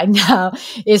of it right now,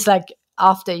 is like,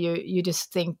 after you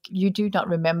just think you do not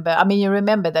remember. I mean, you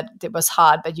remember that it was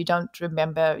hard, but you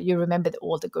remember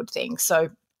all the good things. So,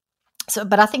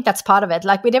 but I think that's part of it.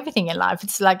 Like with everything in life,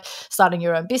 it's like starting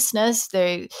your own business.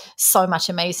 There's so much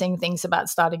amazing things about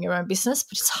starting your own business,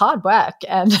 but it's hard work,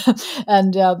 and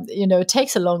it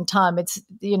takes a long time. It's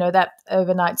that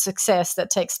overnight success that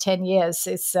takes 10 years.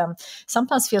 It's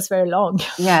sometimes feels very long.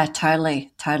 Yeah,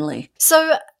 totally.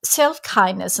 So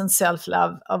self-kindness and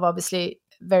self-love are obviously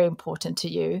very important to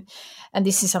you, and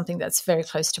this is something that's very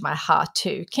close to my heart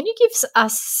too. Can you give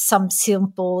us some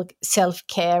simple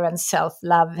self-care and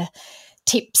self-love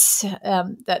tips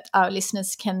that our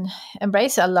listeners can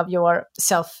embrace? I love your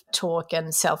self-talk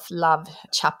and self-love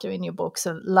chapter in your book,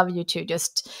 so love you to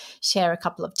just share a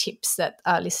couple of tips that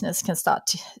our listeners can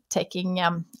start taking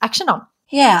action on.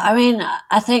 Yeah, I mean,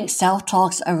 I think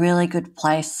self-talk's a really good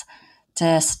place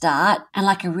to start, and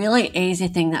like a really easy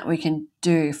thing that we can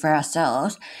do for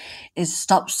ourselves is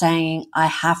stop saying I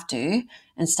have to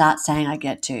and start saying I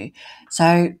get to.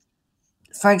 So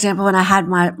for example, when I had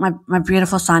my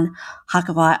beautiful son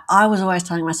Huckabye, I was always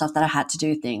telling myself that I had to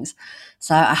do things.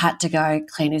 So I had to go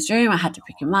clean his room, I had to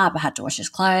pick him up, I had to wash his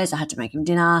clothes, I had to make him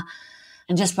dinner.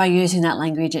 And just by using that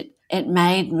language, it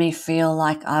made me feel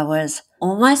like I was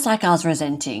almost like I was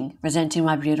resenting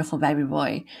my beautiful baby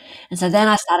boy. And so then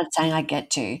I started saying I get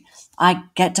to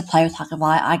play with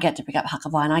Huckabye, I get to pick up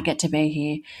Huckabye, and I get to be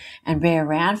here and be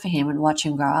around for him and watch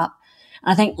him grow up.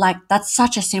 And I think like that's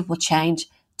such a simple change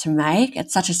to make.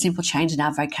 It's such a simple change in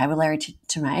our vocabulary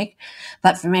to make.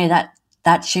 But for me,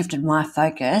 that shifted my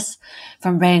focus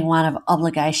from being one of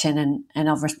obligation and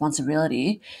of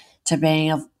responsibility to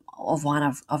being of one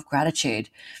of gratitude.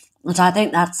 And so I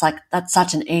think that's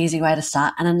such an easy way to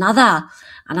start. And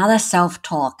another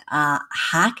self-talk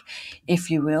hack, if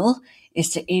you will,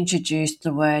 is to introduce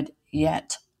the word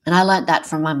yet. And I learned that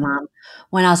from my mum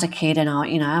when I was a kid, and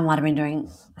I might have been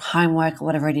doing homework or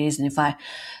whatever it is, and if I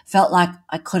felt like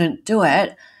I couldn't do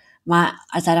it,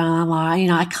 I said, oh, Mum,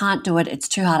 I can't do it. It's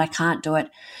too hard. I can't do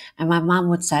it. And my mum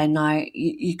would say, no,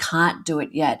 you can't do it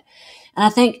yet. And I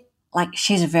think like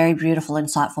she's a very beautiful,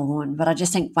 insightful woman, but I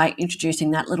just think by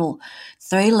introducing that little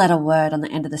 3-letter word on the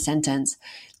end of the sentence,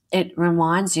 it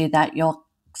reminds you that your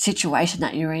situation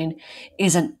that you're in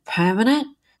isn't permanent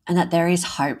and that there is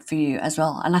hope for you as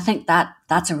well. And I think that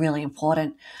that's a really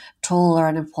important tool or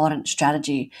an important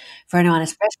strategy for anyone,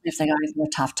 especially if they're going through a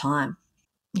tough time.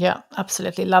 Yeah,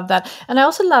 absolutely. Love that. And I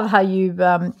also love how you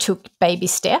took baby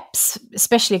steps,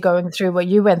 especially going through what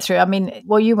you went through. I mean,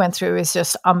 what you went through is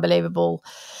just unbelievable.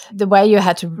 The way you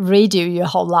had to redo your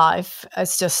whole life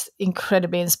is just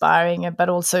incredibly inspiring, but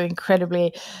also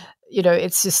incredibly,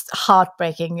 it's just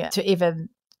heartbreaking to even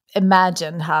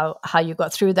imagine how you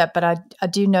got through that. But I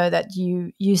do know that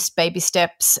you used baby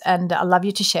steps, and I love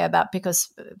you to share that, because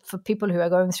for people who are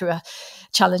going through a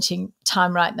challenging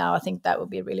time right now, I think that would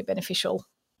be really beneficial.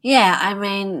 Yeah, I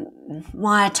mean,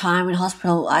 my time in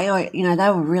hospital, they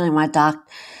were really my dark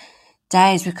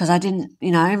days, because I didn't,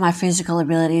 my physical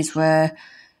abilities were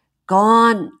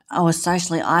gone. I was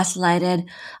socially isolated.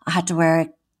 I had to wear a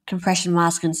compression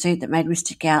mask and suit that made me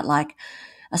stick out like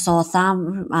a sore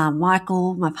thumb.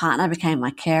 Michael, my partner, became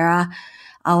my carer.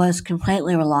 I was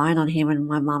completely relying on him and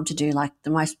my mum to do like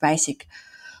the most basic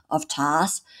of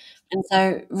tasks. And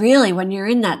so really when you're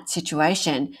in that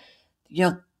situation,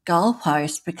 your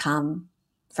goalposts become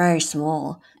very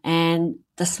small, and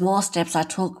the small steps I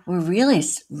took were really,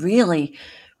 really,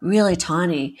 really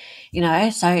tiny,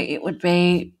 so it would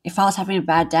be, if I was having a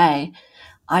bad day,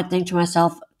 I'd think to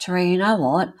myself, Terry, you know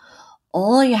what?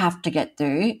 all you have to get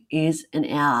through is an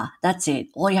hour. That's it.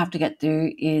 All you have to get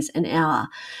through is an hour.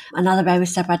 Another baby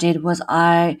step I did was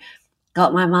I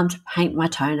got my mum to paint my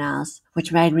toenails,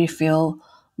 which made me feel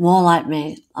more like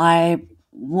me. I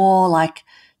wore like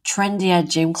trendier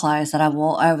gym clothes that I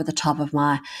wore over the top of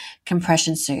my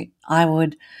compression suit. I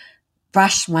would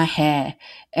brush my hair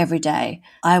every day.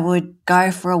 I would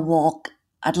go for a walk.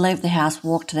 I'd leave the house,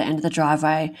 walk to the end of the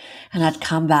driveway, and I'd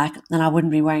come back and I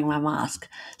wouldn't be wearing my mask.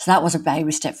 So that was a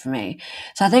baby step for me.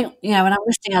 So I think, when I'm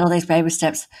listing out all these baby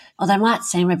steps, they might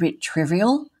seem a bit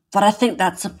trivial, but I think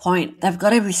that's the point. They've got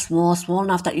to be small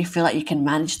enough that you feel like you can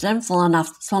manage them, small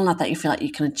enough that you feel like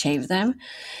you can achieve them.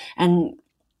 And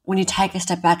when you take a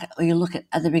step back or you look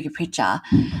at the bigger picture,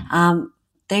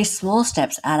 these small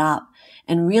steps add up.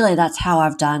 And really that's how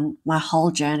I've done my whole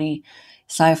journey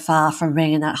so far from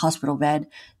being in that hospital bed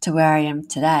to where I am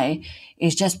today,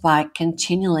 is just by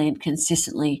continually and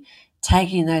consistently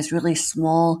taking those really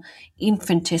small,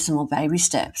 infinitesimal baby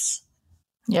steps.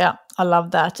 Yeah, I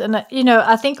love that. And,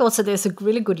 I think also there's a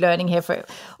really good learning here for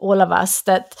all of us,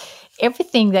 that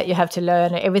everything that you have to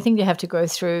learn, everything you have to go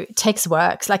through takes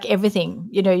work. It's like everything,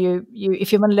 you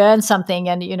if you want to learn something,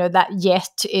 and, that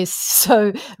yet is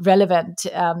so relevant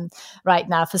right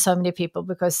now for so many people,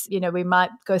 because, we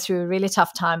might go through a really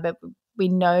tough time, but we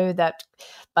know that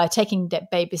by taking that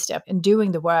baby step and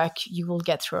doing the work, you will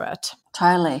get through it.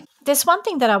 Totally. There's one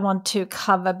thing that I want to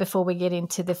cover before we get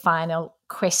into the final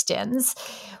questions.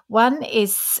 One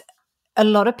is, a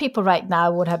lot of people right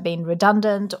now would have been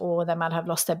redundant, or they might have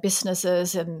lost their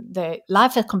businesses, and their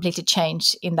life has completely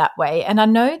changed in that way. And I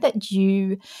know that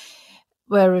you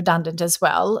were redundant as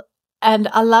well. And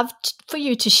I loved for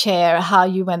you to share how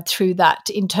you went through that,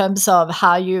 in terms of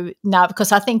how you now,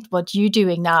 because I think what you're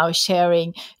doing now is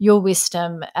sharing your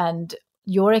wisdom and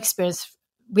your experience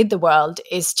with the world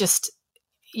is just,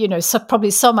 so probably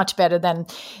so much better than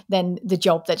the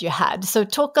job that you had. So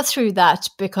talk us through that,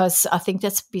 because I think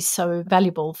that's be so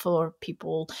valuable for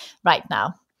people right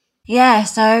now. Yeah,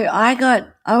 so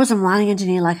I was a mining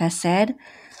engineer, like I said,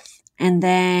 and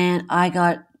then I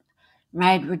got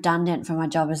made redundant from my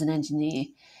job as an engineer.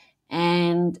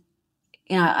 And,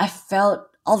 I felt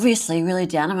obviously really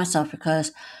down on myself,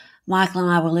 because Michael and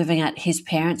I were living at his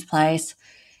parents' place.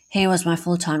 He was my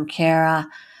full-time carer.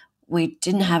 We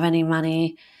didn't have any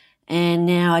money. And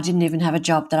now I didn't even have a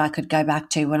job that I could go back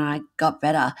to when I got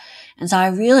better. And so I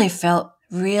really felt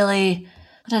I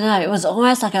don't know, it was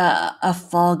almost like a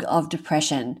fog of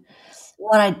depression.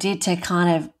 What I did to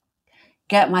kind of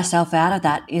get myself out of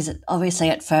that is, obviously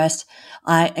at first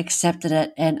I accepted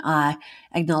it and I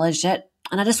acknowledged it.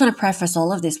 And I just want to preface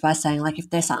all of this by saying, like, if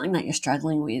there's something that you're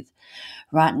struggling with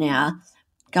right now,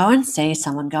 go and see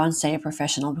someone, go and see a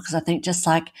professional, because I think just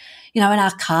like, when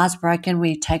our car's broken,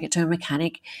 we take it to a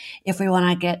mechanic. If we want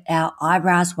to get our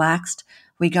eyebrows waxed,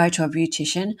 we go to a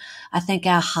beautician. I think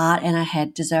our heart and our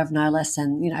head deserve no less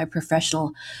than,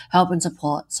 professional help and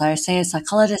support. So see a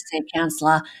psychologist, see a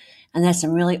counsellor, and there's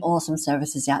some really awesome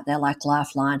services out there like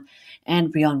Lifeline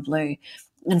and Beyond Blue.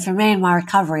 And for me in my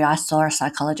recovery, I saw a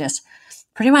psychologist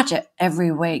pretty much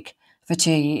every week for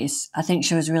 2 years. I think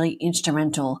she was really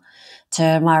instrumental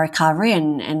to my recovery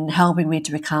and helping me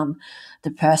to become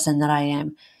the person that I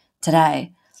am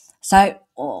today. So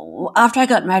after I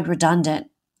got made redundant,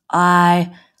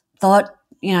 I thought,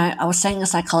 I was seeing a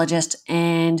psychologist,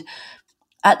 and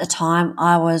at the time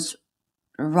I was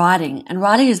writing. And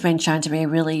writing has been shown to be a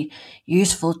really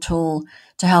useful tool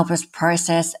to help us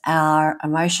process our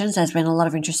emotions. There's been a lot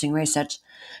of interesting research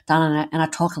done on it, and I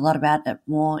talk a lot about it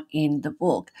more in the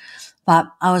book. But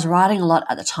I was writing a lot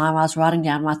at the time. I was writing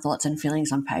down my thoughts and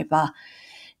feelings on paper,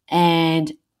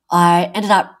 and I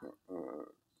ended up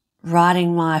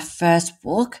writing my first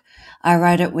book. I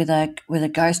wrote it with a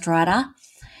ghostwriter,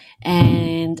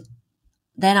 and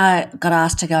then I got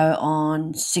asked to go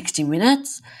on 60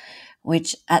 Minutes,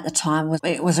 which at the time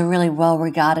was a really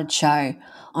well-regarded show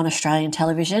on Australian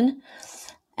television.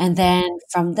 And then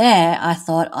from there, I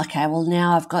thought, okay, well,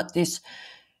 now I've got this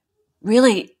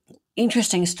really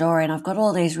interesting story, and I've got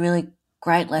all these really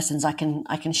great lessons I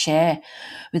can share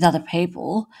with other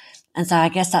people. And so I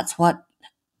guess that's what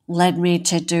led me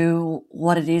to do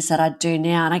what it is that I do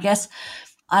now. And I guess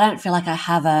I don't feel like I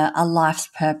have a life's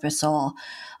purpose, or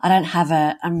I don't have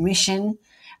a mission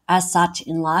as such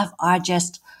in life.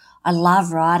 I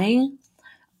love writing.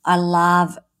 I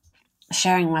love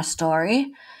sharing my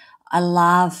story. I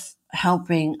love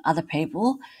helping other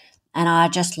people. And I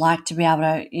just like to be able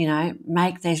to,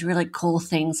 make these really cool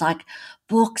things like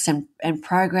books and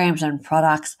programs and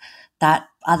products that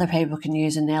other people can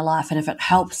use in their life. And if it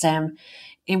helps them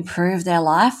improve their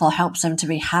life or helps them to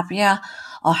be happier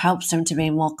or helps them to be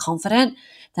more confident,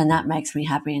 then that makes me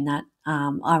happy, and that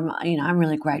I'm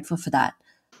really grateful for that.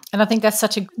 And I think that's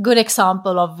such a good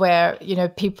example of where,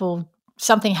 people,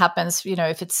 something happens,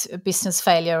 if it's a business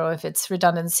failure or if it's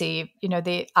redundancy,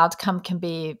 the outcome can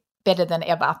be better than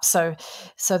ever. So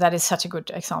that is such a good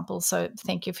example. So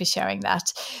thank you for sharing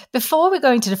that. Before we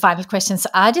go into the final questions,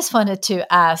 I just wanted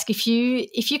to ask, if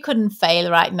you couldn't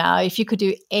fail right now, if you could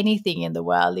do anything in the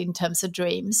world in terms of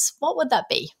dreams, what would that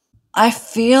be? I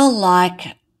feel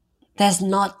like there's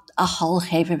not a whole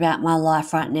heap about my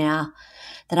life right now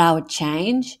that I would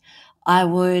change. I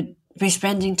would be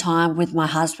spending time with my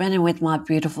husband and with my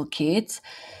beautiful kids.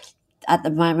 At the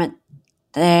moment,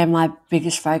 they're my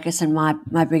biggest focus and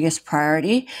my biggest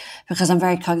priority, because I'm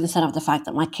very cognizant of the fact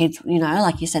that my kids,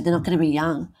 like you said, they're not going to be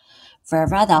young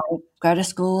forever. They'll go to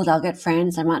school, they'll get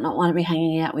friends, they might not want to be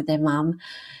hanging out with their mum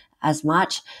as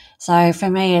much. So for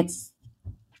me,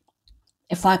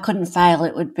 if I couldn't fail,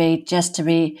 it would be just to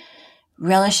be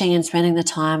relishing and spending the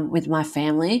time with my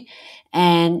family,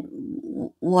 and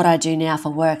what I do now for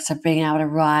work. So being able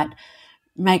to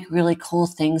make really cool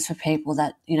things for people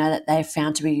that, that they've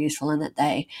found to be useful and that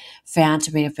they found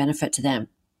to be of benefit to them.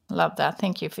 Love that.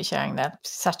 Thank you for sharing that.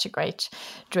 Such a great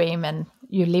dream, and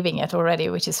you're living it already,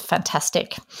 which is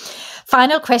fantastic.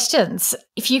 Final questions.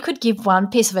 If you could give one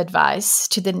piece of advice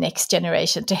to the next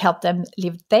generation to help them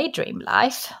live their dream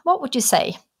life, what would you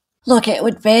say? Look, it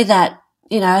would be that,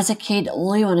 as a kid,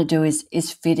 all you want to do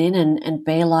is fit in and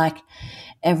be like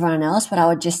everyone else. But I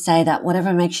would just say that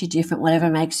whatever makes you different, whatever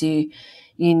makes you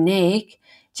unique,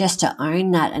 just to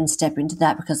own that and step into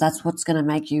that, because that's what's going to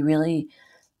make you really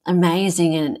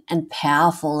amazing and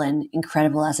powerful and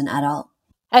incredible as an adult.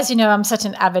 As you know, I'm such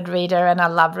an avid reader and I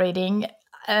love reading.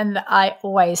 And I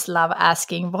always love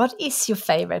asking, what is your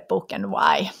favorite book and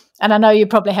why? And I know you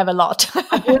probably have a lot.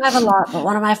 I do have a lot, but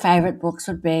one of my favorite books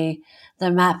would be The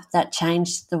Map That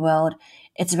Changed the World.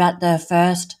 It's about the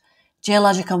first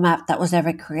geological map that was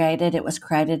ever created. It was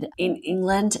created in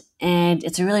England, and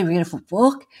it's a really beautiful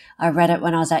book. I read it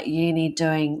when I was at uni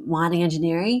doing mining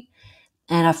engineering,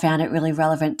 and I found it really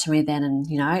relevant to me then. And,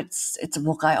 it's a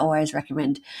book I always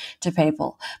recommend to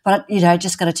people. But,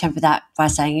 just got to temper that by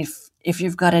saying if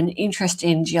you've got an interest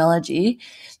in geology,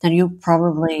 then you'll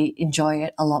probably enjoy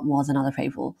it a lot more than other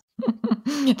people.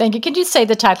 Thank you. Can you say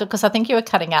the title? Because I think you were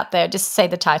cutting out there. Just say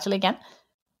the title again.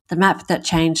 The Map That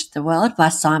Changed the World by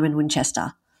Simon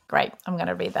Winchester. Great. I'm going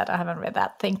to read that. I haven't read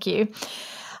that. Thank you.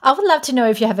 I would love to know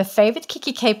if you have a favorite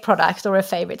kikki.K product or a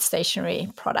favorite stationery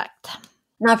product.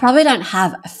 No, I probably don't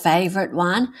have a favorite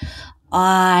one.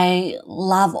 I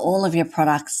love all of your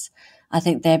products. I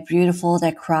think they're beautiful.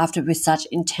 They're crafted with such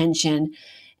intention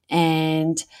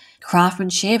and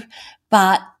craftsmanship.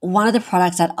 But one of the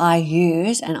products that I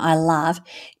use and I love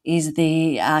is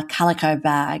the Calico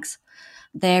bags.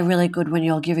 They're really good when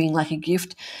you're giving like a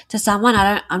gift to someone.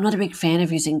 I'm not a big fan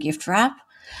of using gift wrap.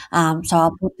 So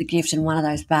I'll put the gift in one of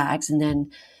those bags and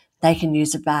then they can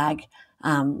use the bag,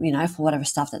 for whatever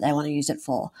stuff that they want to use it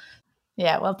for.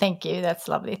 Yeah, well, thank you. That's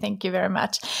lovely. Thank you very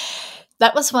much.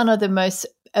 That was one of the most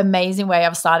amazing way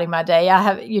of starting my day.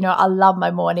 I love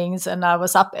my mornings, and I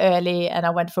was up early and I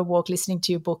went for a walk listening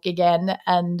to your book again.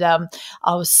 And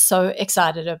I was so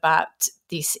excited about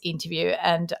this interview.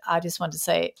 And I just want to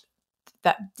say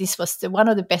that this was one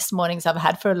of the best mornings I've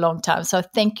had for a long time. So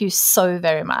thank you so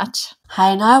very much.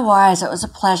 Hey, no worries. It was a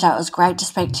pleasure. It was great to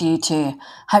speak to you too.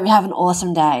 Hope you have an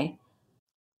awesome day.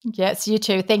 Yes, you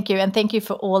too. Thank you. And thank you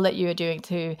for all that you are doing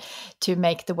to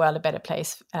make the world a better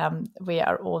place. We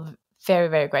are all very,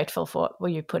 very grateful for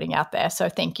what you're putting out there. So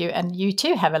thank you. And you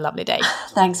too have a lovely day.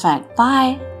 Thanks, mate.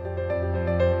 Bye.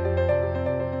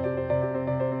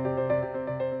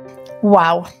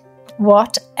 Wow.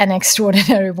 What an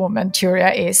extraordinary woman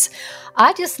Turia is.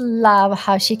 I just love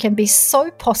how she can be so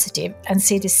positive and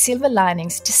see the silver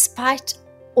linings despite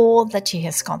all that she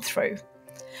has gone through.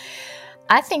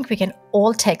 I think we can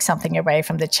all take something away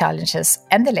from the challenges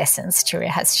and the lessons Turia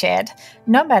has shared,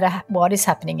 no matter what is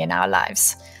happening in our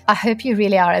lives. I hope you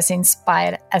really are as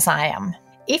inspired as I am.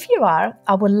 If you are,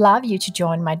 I would love you to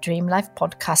join my Dream Life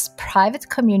podcast private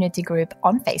community group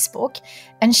on Facebook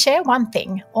and share one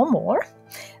thing or more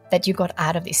that you got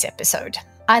out of this episode.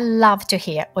 I love to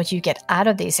hear what you get out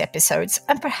of these episodes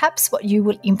and perhaps what you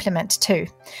will implement too.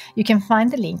 You can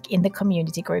find the link in the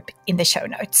community group in the show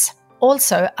notes.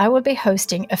 Also, I will be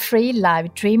hosting a free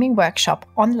live dreaming workshop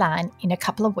online in a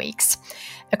couple of weeks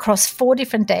across 4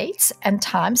 different dates and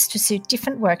times to suit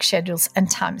different work schedules and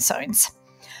time zones.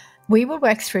 We will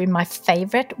work through my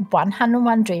favorite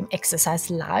 101 Dream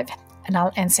exercise live, and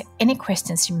I'll answer any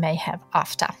questions you may have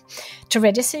after. To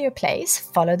register your place,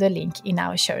 follow the link in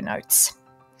our show notes.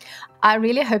 I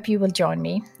really hope you will join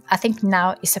me. I think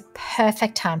now is a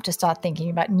perfect time to start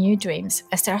thinking about new dreams,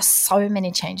 as there are so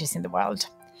many changes in the world.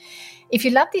 If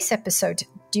you love this episode,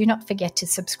 do not forget to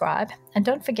subscribe, and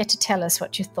don't forget to tell us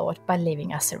what you thought by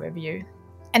leaving us a review.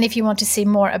 And if you want to see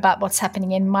more about what's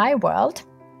happening in my world,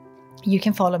 you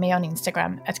can follow me on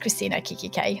Instagram at Christina Kiki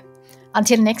K.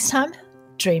 Until next time,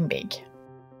 dream big.